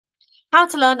How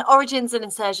to learn origins and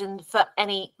insertions for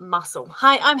any muscle.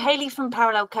 Hi, I'm Hayley from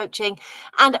Parallel Coaching,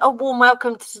 and a warm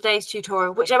welcome to today's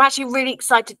tutorial, which I'm actually really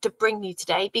excited to bring you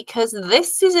today because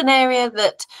this is an area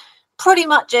that pretty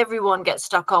much everyone gets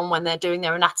stuck on when they're doing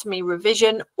their anatomy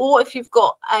revision, or if you've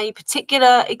got a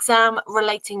particular exam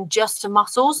relating just to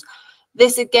muscles.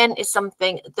 This again is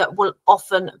something that will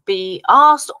often be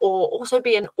asked or also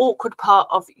be an awkward part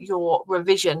of your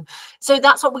revision. So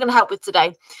that's what we're going to help with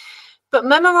today. But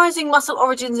memorizing muscle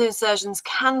origins and insertions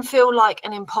can feel like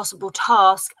an impossible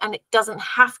task, and it doesn't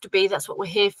have to be. That's what we're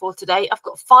here for today. I've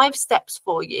got 5 steps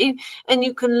for you, and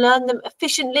you can learn them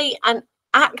efficiently and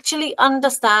actually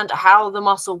understand how the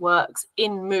muscle works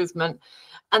in movement.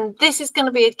 And this is going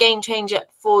to be a game changer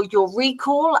for your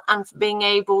recall and for being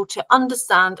able to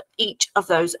understand each of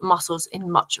those muscles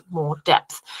in much more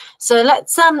depth. So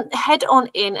let's head on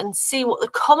in and see what the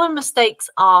common mistakes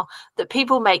are that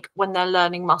people make when they're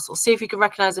learning muscles. See if you can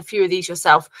recognize a few of these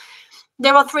yourself.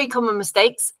 There are 3 common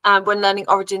mistakes when learning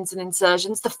origins and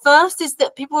insertions. The first is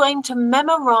that people aim to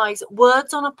memorize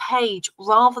words on a page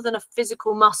rather than a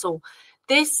physical muscle.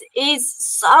 This is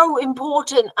so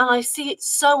important, and I see it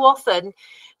so often.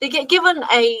 They get given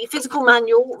a physical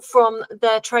manual from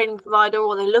their training provider,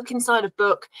 or they look inside a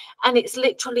book, and it's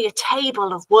literally a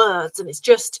table of words, and it's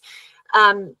just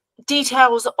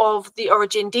details of the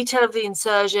origin, detail of the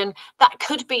insertion. That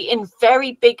could be in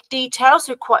very big detail,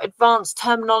 so quite advanced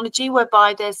terminology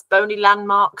whereby there's bony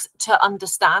landmarks to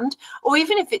understand, or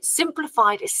even if it's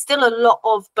simplified, it's still a lot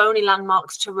of bony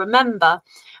landmarks to remember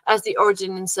as the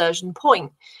origin insertion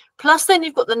point. Plus then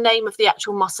you've got the name of the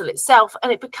actual muscle itself,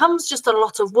 and it becomes just a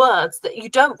lot of words that you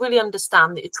don't really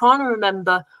understand, that you're trying to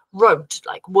remember rote,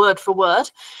 like word for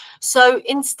word. So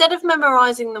instead of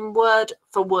memorizing them word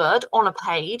for word on a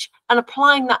page and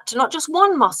applying that to not just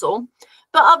one muscle,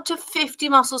 but up to 50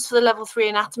 muscles for the level 3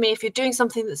 anatomy, if you're doing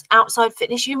something that's outside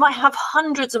fitness, you might have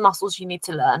hundreds of muscles you need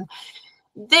to learn.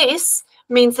 This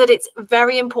means that it's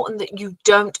very important that you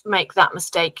don't make that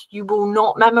mistake. You will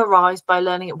not memorize by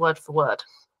learning it word for word.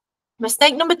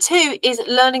 Mistake number 2 is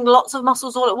learning lots of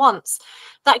muscles all at once.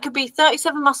 That could be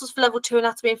 37 muscles for level 2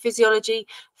 anatomy and physiology,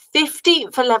 50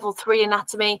 for level 3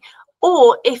 anatomy,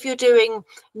 or if you're doing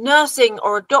nursing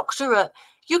or a doctorate,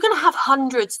 you're going to have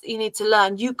hundreds that you need to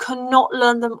learn. You cannot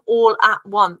learn them all at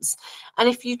once. And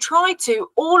if you try to,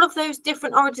 all of those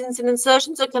different origins and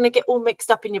insertions are going to get all mixed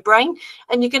up in your brain,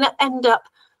 and you're going to end up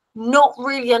not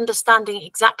really understanding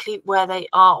exactly where they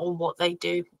are or what they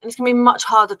do. And it's going to be much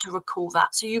harder to recall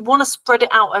that. So you want to spread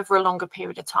it out over a longer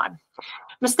period of time.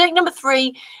 Mistake number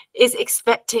 3 is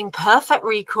expecting perfect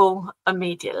recall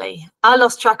immediately. I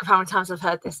lost track of how many times I've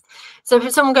heard this. So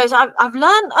if someone goes, I've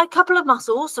learned a couple of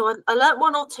muscles, so I learned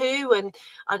 1 or 2, and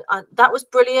that was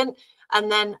brilliant.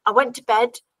 And then I went to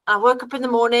bed, I woke up in the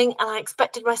morning, and I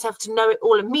expected myself to know it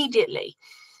all immediately.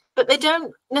 But they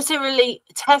don't necessarily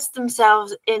test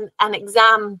themselves in an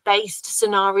exam-based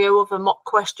scenario of a mock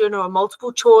question or a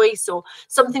multiple choice or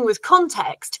something with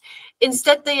context.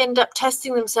 Instead, they end up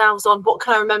testing themselves on what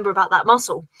can I remember about that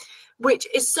muscle, which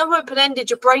is so open-ended,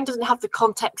 your brain doesn't have the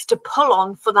context to pull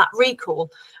on for that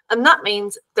recall. And that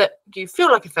means that you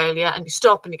feel like a failure and you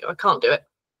stop and you go, I can't do it.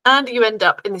 And you end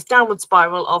up in this downward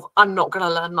spiral of, I'm not going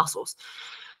to learn muscles.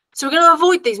 So we're going to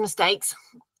avoid these mistakes.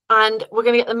 And we're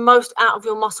going to get the most out of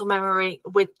your muscle memory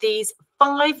with these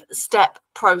 5-step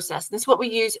process. This is what we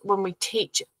use when we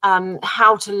teach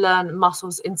how to learn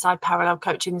muscles inside parallel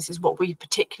coaching. This is what we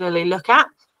particularly look at,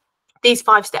 these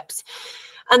 5 steps.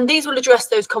 And these will address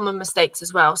those common mistakes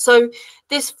as well. So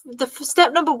the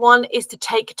step number 1 is to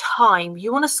take time.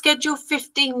 You want to schedule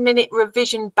 15-minute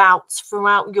revision bouts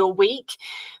throughout your week.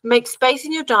 Make space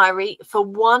in your diary for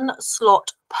 1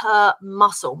 slot per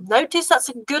muscle. Notice that's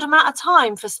a good amount of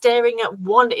time for staring at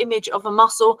one image of a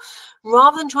muscle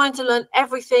rather than trying to learn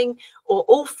everything or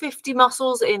all 50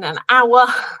 muscles in an hour.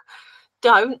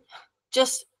 Don't.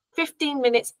 Just 15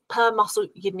 minutes per muscle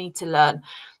you need to learn.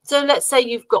 So let's say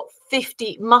you've got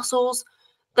 50 muscles.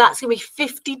 That's going to be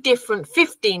 50 different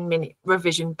 15-minute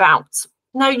revision bouts.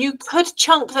 Now, you could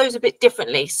chunk those a bit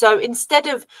differently. So instead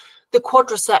of the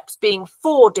quadriceps being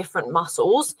 4 different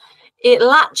muscles,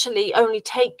 it'll actually only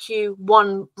take you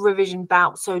 1 revision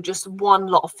bout, so just 1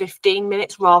 lot of 15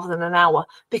 minutes rather than an hour,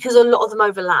 because a lot of them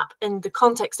overlap, and the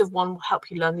context of one will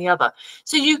help you learn the other.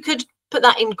 So you could put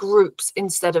that in groups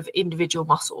instead of individual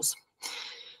muscles.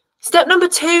 Step number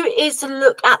 2 is to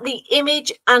look at the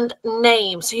image and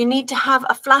name. So you need to have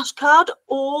a flashcard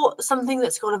or something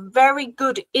that's got a very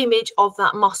good image of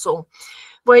that muscle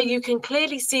where you can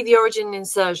clearly see the origin and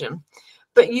insertion.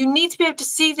 But you need to be able to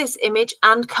see this image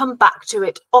and come back to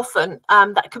it often.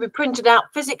 That could be printed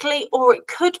out physically, or it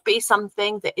could be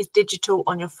something that is digital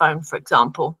on your phone, for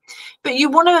example. But you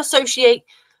want to associate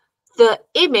the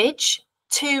image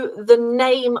to the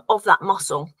name of that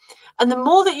muscle. And the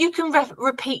more that you can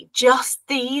repeat just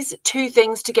these two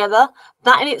things together,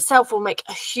 that in itself will make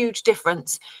a huge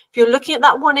difference. If you're looking at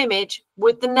that one image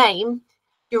with the name,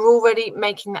 you're already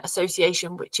making that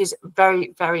association, which is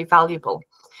very, very valuable.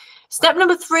 Step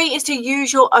number 3 is to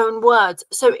use your own words.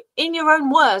 So in your own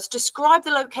words, describe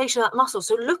the location of that muscle.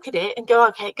 So look at it and go,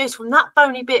 okay, it goes from that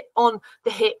bony bit on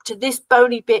the hip to this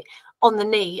bony bit on the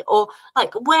knee, or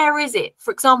like, where is it?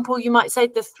 For example, you might say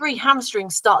the 3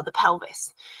 hamstrings start at the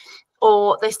pelvis,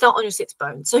 or they start on your sits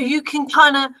bone. So you can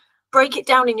kind of break it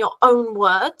down in your own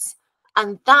words,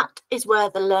 and that is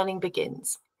where the learning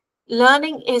begins.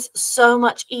 Learning is so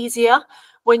much easier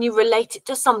when you relate it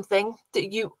to something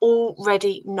that you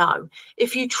already know.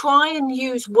 If you try and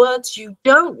use words you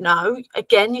don't know,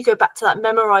 again, you go back to that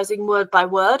memorizing word by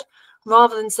word,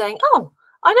 rather than saying, oh,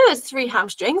 I know there's 3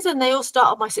 hamstrings and they all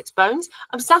start on my sits bones.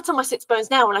 I'm sat on my sits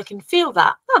bones now and I can feel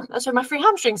that. Oh, that's where my 3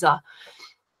 hamstrings are.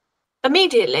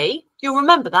 Immediately, you'll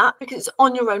remember that because it's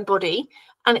on your own body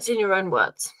and it's in your own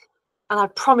words. And I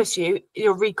promise you,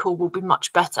 your recall will be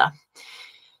much better.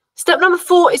 Step number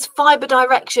 4 is fiber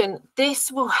direction.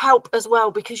 This will help as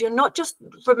well because you're not just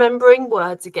remembering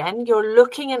words again, you're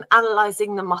looking and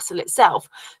analyzing the muscle itself.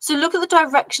 So look at the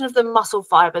direction of the muscle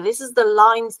fiber. This is the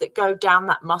lines that go down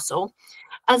that muscle,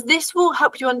 as this will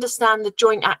help you understand the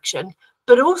joint action.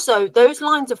 But also those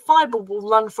lines of fiber will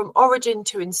run from origin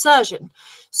to insertion.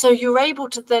 So you're able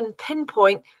to then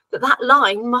pinpoint that that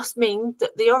line must mean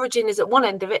that the origin is at one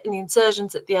end of it and the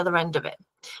insertion's at the other end of it.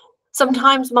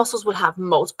 Sometimes muscles will have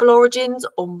multiple origins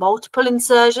or multiple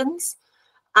insertions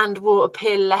and will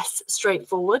appear less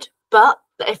straightforward. But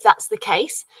if that's the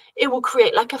case, it will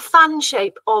create like a fan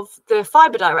shape of the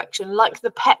fiber direction, like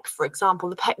the pec, for example,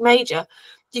 the pec major.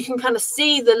 You can kind of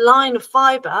see the line of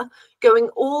fiber going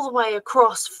all the way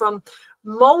across from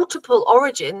multiple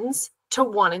origins to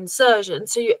one insertion.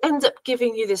 So you end up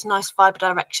giving you this nice fiber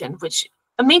direction, which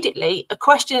immediately, a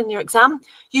question in your exam,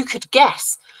 you could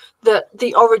guess that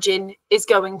the origin is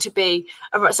going to be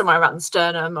somewhere around the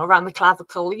sternum or around the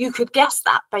clavicle. You could guess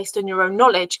that based on your own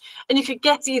knowledge, and you could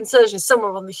get the insertion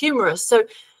somewhere on the humerus. So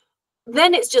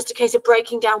then it's just a case of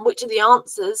breaking down which of the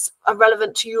answers are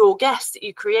relevant to your guess that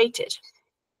you created.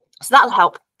 So that'll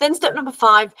help. Then step number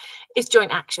 5 is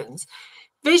joint actions.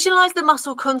 Visualize the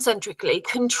muscle concentrically,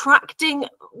 contracting.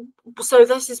 So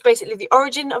this is basically the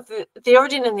origin of the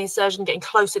origin and the insertion getting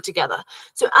closer together.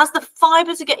 So as the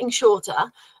fibers are getting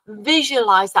shorter,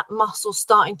 visualize that muscle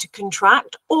starting to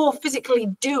contract, or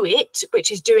physically do it,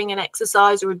 which is doing an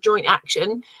exercise or a joint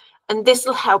action. And this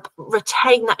will help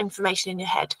retain that information in your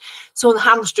head. So on the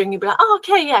hamstring, you'll be like, oh,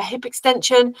 okay, yeah, hip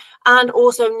extension and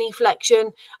also knee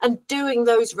flexion, and doing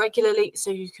those regularly so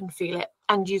you can feel it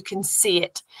and you can see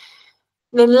it.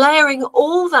 Then layering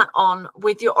all that on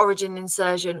with your origin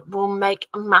insertion will make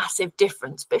a massive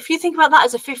difference. But if you think about that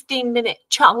as a 15-minute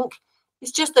chunk,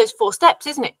 it's just those 4 steps,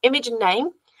 isn't it? Image and name,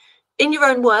 in your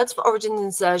own words for origin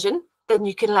insertion, then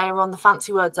you can layer on the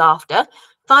fancy words after,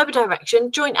 fiber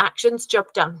direction, joint actions, job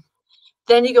done.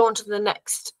 Then you go on to the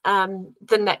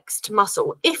next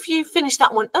muscle. If you finish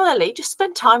that one early, just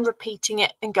spend time repeating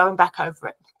it and going back over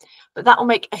it. But that will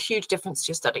make a huge difference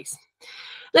to your studies.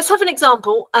 Let's have an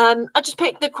example. I just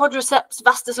picked the quadriceps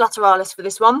vastus lateralis for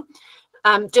this one.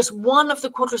 Just one of the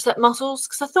quadricep muscles,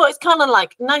 because I thought it's kind of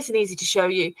like nice and easy to show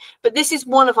you. But this is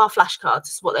one of our flashcards.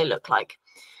 This is what they look like.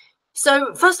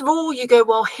 So first of all, you go,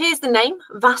 well, here's the name,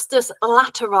 vastus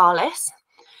lateralis.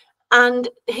 And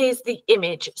here's the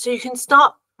image. So you can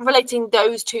start relating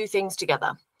those 2 things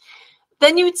together.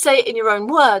 Then you would say it in your own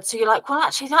words. So you're like, well,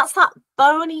 actually, that's that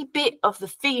bony bit of the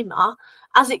femur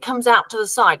as it comes out to the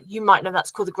side. You might know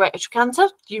that's called the greater trochanter.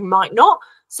 You might not.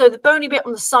 So the bony bit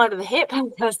on the side of the hip,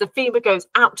 as the femur goes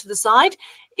out to the side,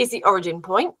 is the origin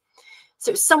point.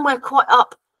 So it's somewhere quite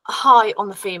up high on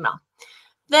the femur.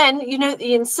 Then you know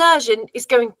the insertion is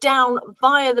going down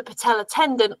via the patellar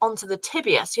tendon onto the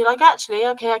tibia. So you're like, actually,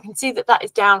 okay, I can see that that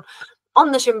is down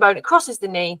on the shin bone. It crosses the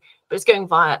knee, but it's going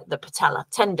via the patellar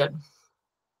tendon.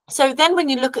 So then when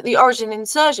you look at the origin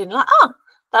insertion, you're like, oh,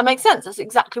 that makes sense. That's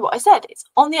exactly what I said. It's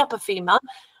on the upper femur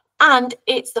and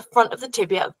it's the front of the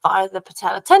tibia via the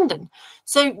patellar tendon.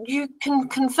 So you can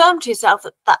confirm to yourself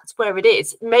that that's where it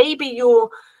is. Maybe your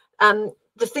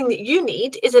the thing that you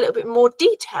need is a little bit more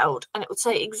detailed, and it would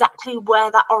say exactly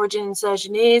where that origin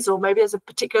insertion is, or maybe there's a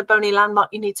particular bony landmark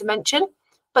you need to mention,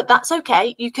 but that's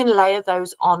okay. You can layer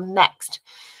those on next.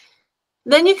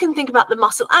 Then you can think about the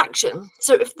muscle action.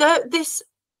 So if this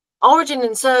origin and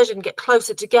insertion get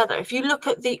closer together, if you look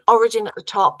at the origin at the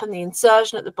top and the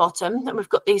insertion at the bottom, and we've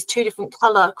got these two different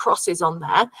color crosses on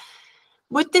there,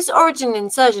 with this origin and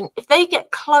insertion, if they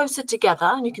get closer together,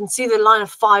 and you can see the line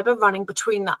of fiber running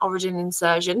between that origin and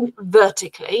insertion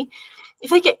vertically, if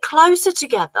they get closer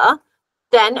together,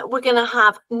 then we're going to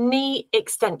have knee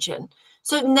extension.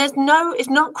 So it's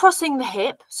not crossing the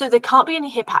hip, so there can't be any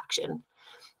hip action,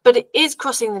 but it is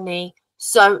crossing the knee,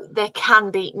 so there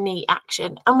can be knee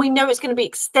action. And we know it's going to be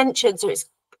extension, so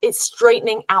it's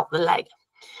straightening out the leg.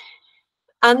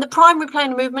 And the primary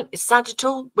plane of movement is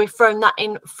sagittal. We've thrown that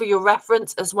in for your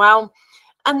reference as well.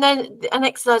 And then an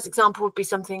exercise example would be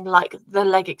something like the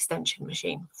leg extension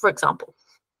machine, for example.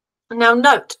 Now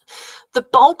note, the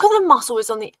bulk of the muscle is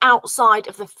on the outside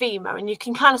of the femur, and you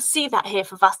can kind of see that here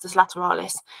for vastus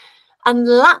lateralis. And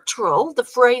lateral, the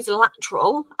phrase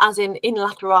lateral, as in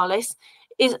lateralis,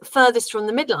 is furthest from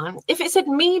the midline. If it said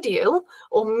medial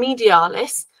or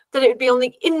medialis, then it would be on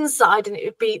the inside, and it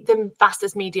would be the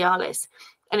vastus medialis,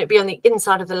 and it'd be on the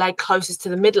inside of the leg closest to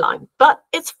the midline. But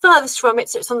it's furthest from it,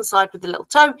 so it's on the side with the little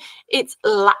toe. It's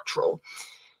lateral.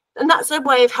 And that's a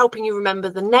way of helping you remember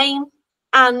the name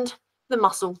and the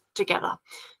muscle together.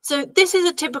 So this is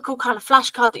a typical kind of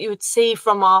flashcard that you would see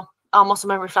from our muscle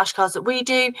memory flashcards that we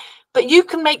do, but you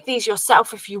can make these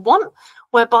yourself if you want,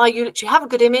 whereby you literally have a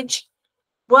good image,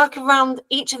 work around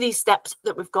each of these steps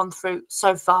that we've gone through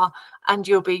so far, and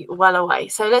you'll be well away.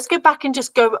 So let's go back and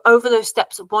just go over those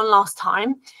steps one last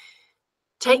time.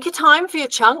 Take your time for your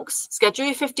chunks, schedule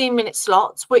your 15-minute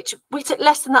slots, which we took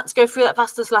less than that to go through that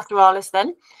vastus lateralis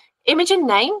then. Image and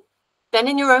name, then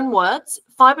in your own words,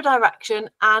 fiber direction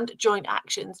and joint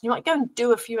actions. You might go and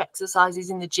do a few exercises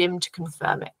in the gym to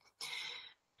confirm it.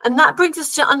 And that brings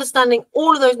us to understanding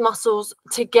all of those muscles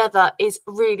together is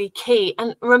really key.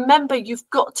 And remember, you've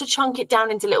got to chunk it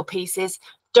down into little pieces.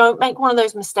 Don't make one of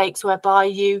those mistakes whereby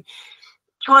you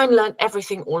try and learn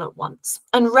everything all at once.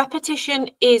 And repetition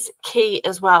is key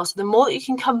as well. So the more that you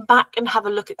can come back and have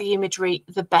a look at the imagery,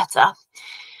 the better.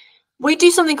 We do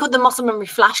something called the muscle memory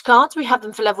flashcards. We have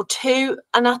them for level 2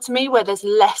 anatomy, where there's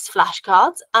less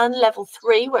flashcards, and level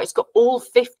 3, where it's got all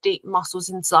 50 muscles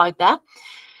inside there.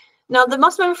 Now, the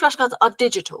muscle memory flashcards are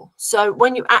digital. So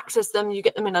when you access them, you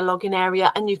get them in a login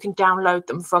area and you can download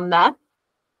them from there.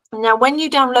 Now, when you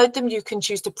download them, you can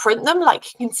choose to print them. Like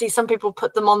you can see some people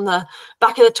put them on the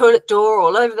back of the toilet door,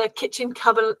 all over their kitchen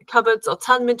cupboards, or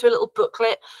turn them into a little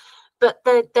booklet. But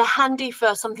they're handy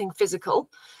for something physical.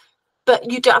 But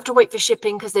you don't have to wait for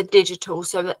shipping because they're digital.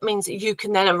 So that means that you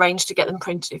can then arrange to get them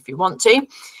printed if you want to.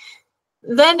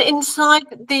 Then inside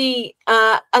the,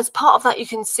 as part of that, you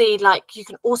can see, like, you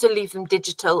can also leave them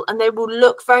digital, and they will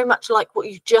look very much like what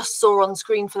you just saw on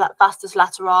screen for that vastus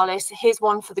lateralis. Here's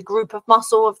one for the group of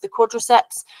muscle of the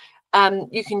quadriceps.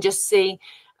 You can just see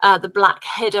the black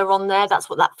header on there. That's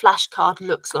what that flashcard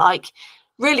looks like.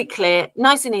 Really clear,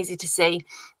 nice and easy to see.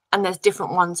 And there's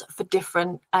different ones for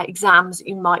different exams that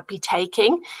you might be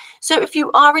taking. So if you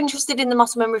are interested in the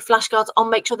muscle memory flashcards, I'll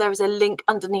make sure there is a link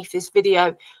underneath this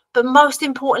video. But most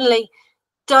importantly,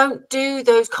 don't do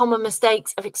those common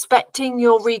mistakes of expecting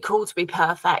your recall to be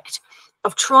perfect,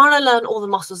 of trying to learn all the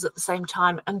muscles at the same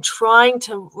time and trying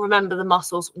to remember the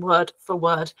muscles word for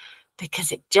word,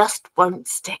 because it just won't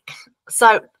stick.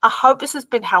 So I hope this has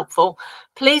been helpful.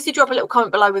 Please do drop a little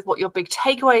comment below with what your big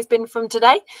takeaway has been from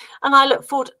today. And I look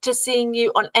forward to seeing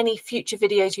you on any future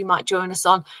videos you might join us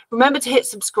on. Remember to hit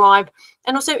subscribe.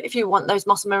 And also, if you want those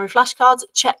muscle memory flashcards,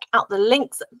 check out the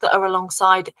links that are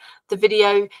alongside the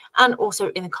video and also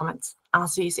in the comments. And I'll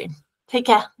see you soon. Take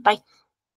care. Bye.